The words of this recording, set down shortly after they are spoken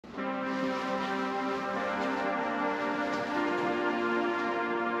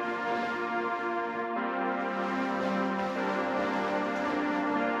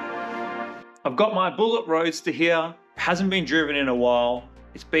I've got my Bullet Roadster here. Hasn't been driven in a while.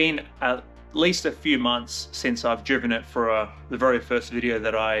 It's been at least a few months since I've driven it for the very first video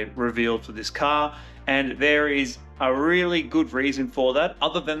that I revealed for this car. And there is a really good reason for that,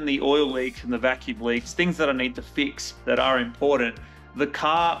 other than the oil leaks and the vacuum leaks, things that I need to fix that are important. The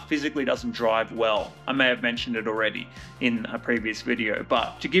car physically doesn't drive well. I may have mentioned it already in a previous video,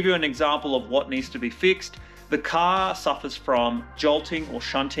 but to give you an example of what needs to be fixed, the car suffers from jolting or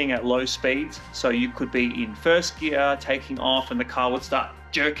shunting at low speeds. So you could be in first gear taking off and the car would start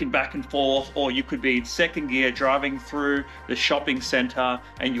jerking back and forth, or you could be in second gear driving through the shopping center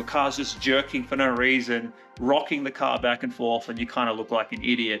and your car's just jerking for no reason, rocking the car back and forth, and you kind of look like an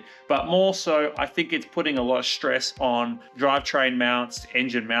idiot. But more so, I think it's putting a lot of stress on drivetrain mounts,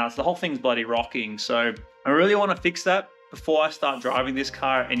 engine mounts, the whole thing's bloody rocking. So I really want to fix that before I start driving this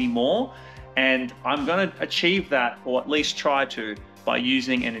car anymore. And I'm going to achieve that, or at least try to, by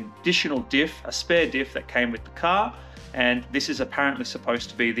using an additional diff, a spare diff that came with the car. And this is apparently supposed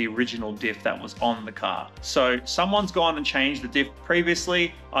to be the original diff that was on the car. So someone's gone and changed the diff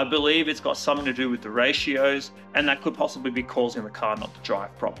previously. I believe it's got something to do with the ratios, and that could possibly be causing the car not to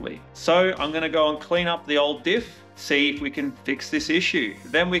drive properly. So I'm going to go and clean up the old diff, see if we can fix this issue.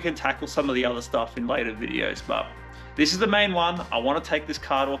 Then we can tackle some of the other stuff in later videos. But this is the main one. I want to take this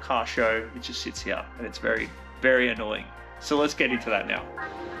car to a car show. It just sits here and it's very, very annoying. So let's get into that now.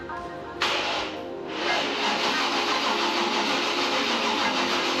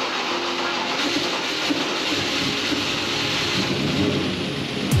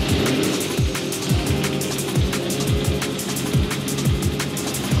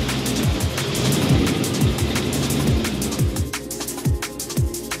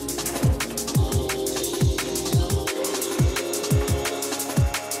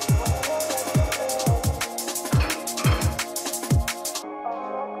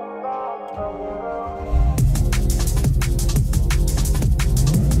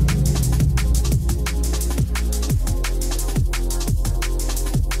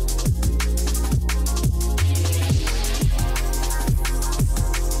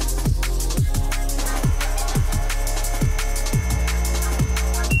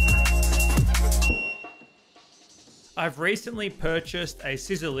 I've recently purchased a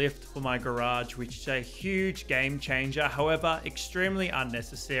scissor lift for my garage, which is a huge game changer, however, extremely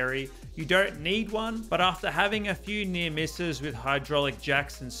unnecessary. You don't need one, but after having a few near misses with hydraulic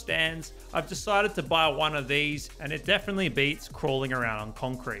jacks and stands, I've decided to buy one of these, and it definitely beats crawling around on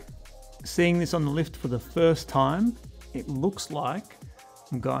concrete. Seeing this on the lift for the first time, it looks like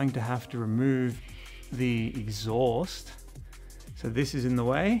I'm going to have to remove the exhaust. So this is in the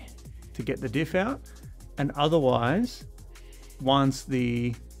way to get the diff out. And otherwise, once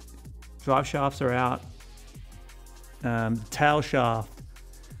the drive shafts are out, the tail shaft,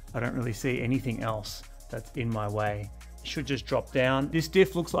 I don't really see anything else that's in my way. It should just drop down. This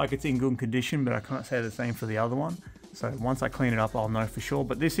diff looks like it's in good condition, but I can't say the same for the other one. So once I clean it up, I'll know for sure.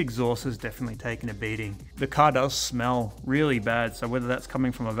 But this exhaust has definitely taken a beating. The car does smell really bad. So whether that's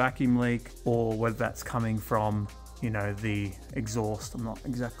coming from a vacuum leak or whether that's coming from, you know, the exhaust, I'm not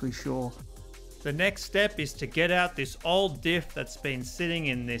exactly sure. The next step is to get out this old diff that's been sitting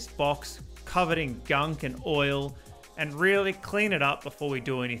in this box covered in gunk and oil and really clean it up before we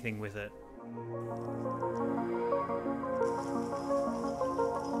do anything with it.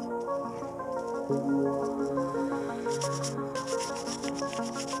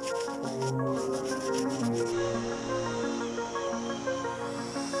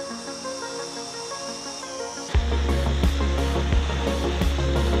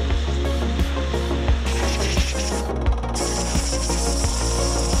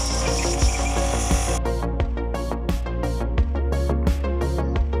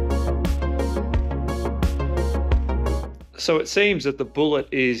 So it seems that the Bullet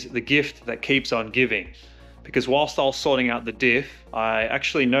is the gift that keeps on giving, because whilst I was sorting out the diff, I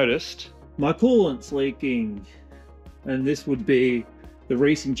actually noticed my coolant's leaking, and this would be the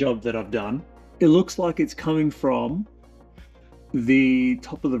recent job that I've done. It looks like it's coming from the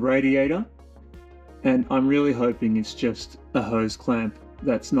top of the radiator, and I'm really hoping it's just a hose clamp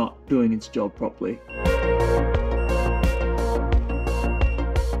that's not doing its job properly.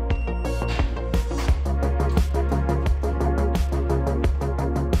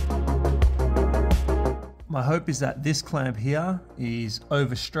 My hope is that this clamp here is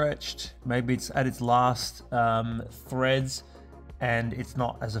overstretched. Maybe it's at its last threads and it's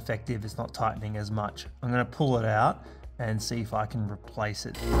not as effective, it's not tightening as much. I'm gonna pull it out and see if I can replace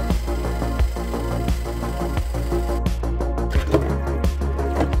it.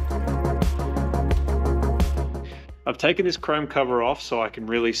 I've taken this chrome cover off so I can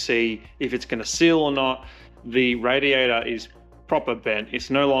really see if it's going to seal or not. The radiator is proper bent. It's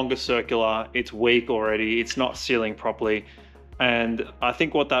no longer circular. It's weak already. It's not sealing properly. And I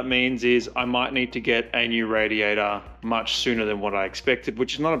think what that means is I might need to get a new radiator much sooner than what I expected,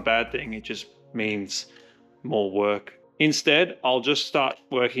 which is not a bad thing. It just means more work. Instead, I'll just start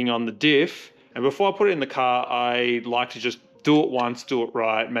working on the diff. And before I put it in the car, I like to just do it once, do it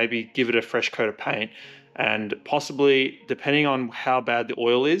right, maybe give it a fresh coat of paint. And possibly, depending on how bad the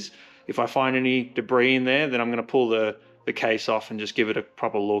oil is, if I find any debris in there, then I'm going to pull the case off and just give it a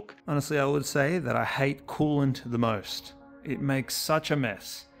proper look. Honestly, I would say that I hate coolant the most. It makes such a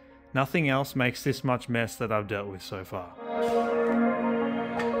mess. Nothing else makes this much mess that I've dealt with so far.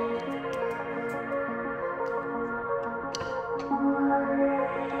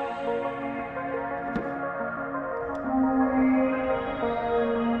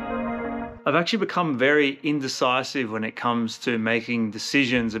 I've actually become very indecisive when it comes to making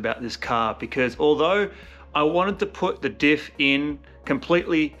decisions about this car, because although I wanted to put the diff in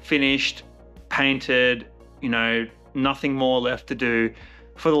completely finished, painted, you know, nothing more left to do,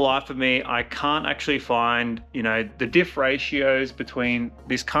 for the life of me, I can't actually find, you know, the diff ratios between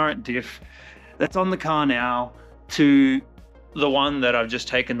this current diff that's on the car now to the one that I've just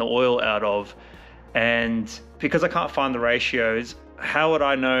taken the oil out of. And because I can't find the ratios, how would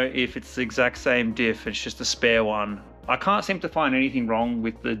I know if it's the exact same diff? It's just a spare one. I can't seem to find anything wrong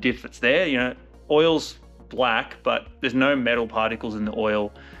with the diff that's there. You know, oil's black, but there's no metal particles in the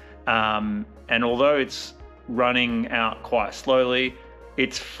oil. And although it's running out quite slowly,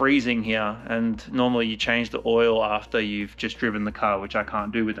 it's freezing here. And normally you change the oil after you've just driven the car, which I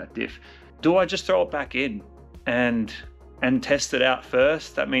can't do with that diff. Do I just throw it back in and test it out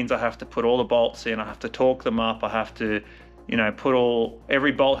first? That means I have to put all the bolts in, I have to torque them up, I have to, you know,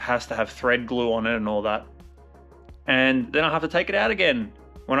 every bolt has to have thread glue on it and all that. And then I have to take it out again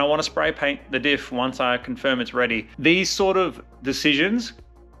when I want to spray paint the diff once I confirm it's ready. These sort of decisions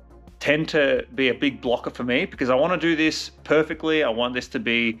tend to be a big blocker for me because I want to do this perfectly. I want this to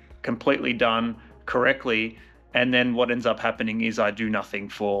be completely done correctly. And then what ends up happening is I do nothing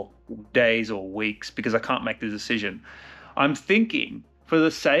for days or weeks because I can't make the decision. I'm thinking, for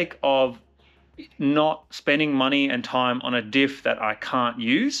the sake of not spending money and time on a diff that I can't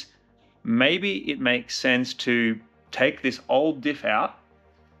use, maybe it makes sense to take this old diff out,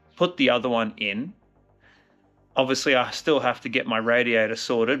 put the other one in. Obviously, I still have to get my radiator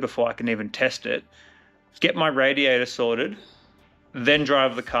sorted before I can even test it. Get my radiator sorted, then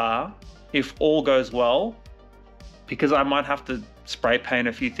drive the car. If all goes well, because I might have to spray paint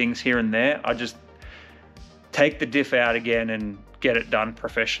a few things here and there, I just take the diff out again and get it done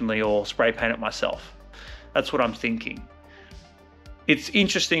professionally or spray paint it myself. That's what I'm thinking. It's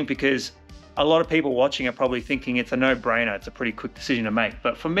interesting because a lot of people watching are probably thinking it's a no-brainer. It's a pretty quick decision to make.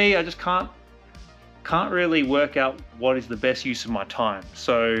 But for me, I just can't really work out what is the best use of my time.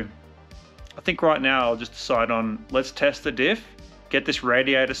 So I think right now I'll just decide on, let's test the diff, get this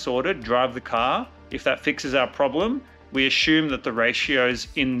radiator sorted, drive the car. If that fixes our problem, we assume that the ratios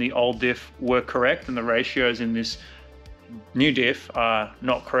in the old diff were correct and the ratios in this new diff are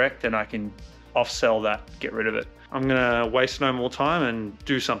not correct, and I can off-sell that, get rid of it. I'm gonna waste no more time and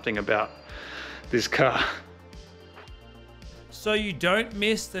do something about this car. So you don't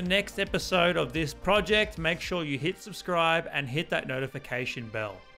miss the next episode of this project, make sure you hit subscribe and hit that notification bell.